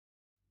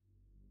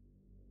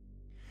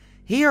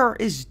Here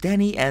is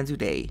Danny, and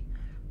today,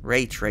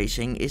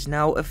 Raytracing is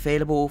now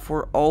available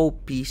for all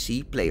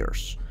PC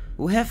players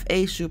who have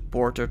a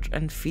supported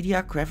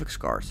NVIDIA graphics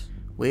card,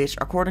 which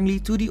accordingly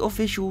to the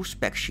official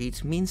spec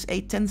sheet means a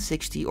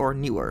 1060 or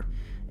newer,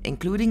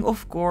 including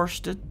of course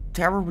the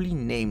terribly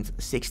named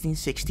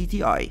 1660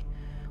 Ti,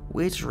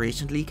 which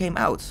recently came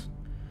out.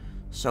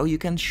 So you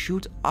can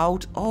shoot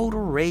out all the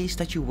rays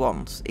that you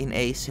want in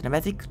a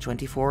cinematic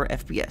 24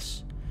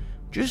 FPS.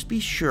 Just be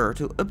sure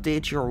to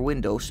update your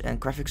Windows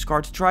and graphics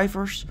card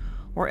drivers,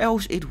 or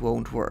else it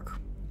won't work.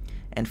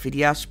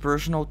 NVIDIA's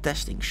personal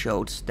testing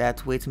showed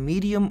that with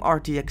medium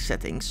RTX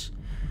settings,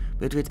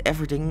 but with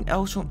everything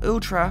else on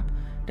ultra,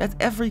 that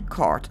every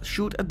card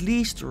should at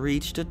least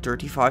reach the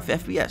 35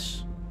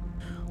 FPS.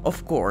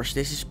 Of course,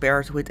 this is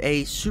paired with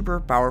a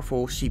super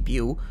powerful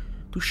CPU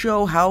to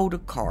show how the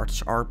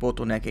cards are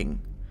bottlenecking.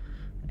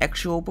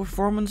 Actual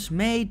performance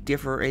may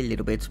differ a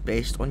little bit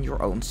based on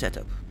your own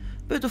setup.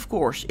 But of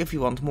course, if you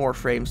want more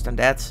frames than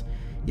that,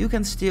 you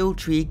can still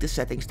tweak the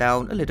settings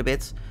down a little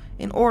bit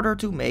in order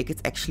to make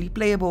it actually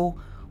playable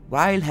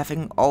while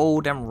having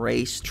all them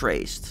rays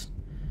traced.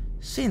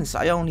 Since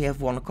I only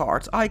have one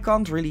card, I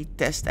can't really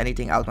test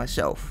anything out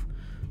myself.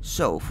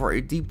 So for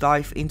a deep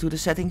dive into the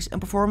settings and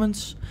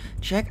performance,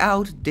 check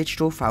out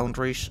Digital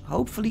Foundry's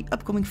hopefully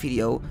upcoming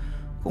video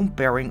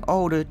comparing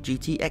all the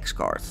GTX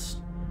cards.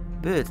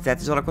 But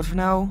that is all I got for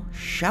now.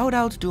 Shout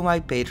out to my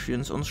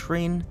Patreons on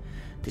screen.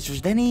 This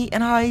was Danny,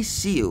 and I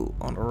see you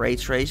on the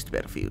Raytraced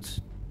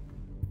Battlefield.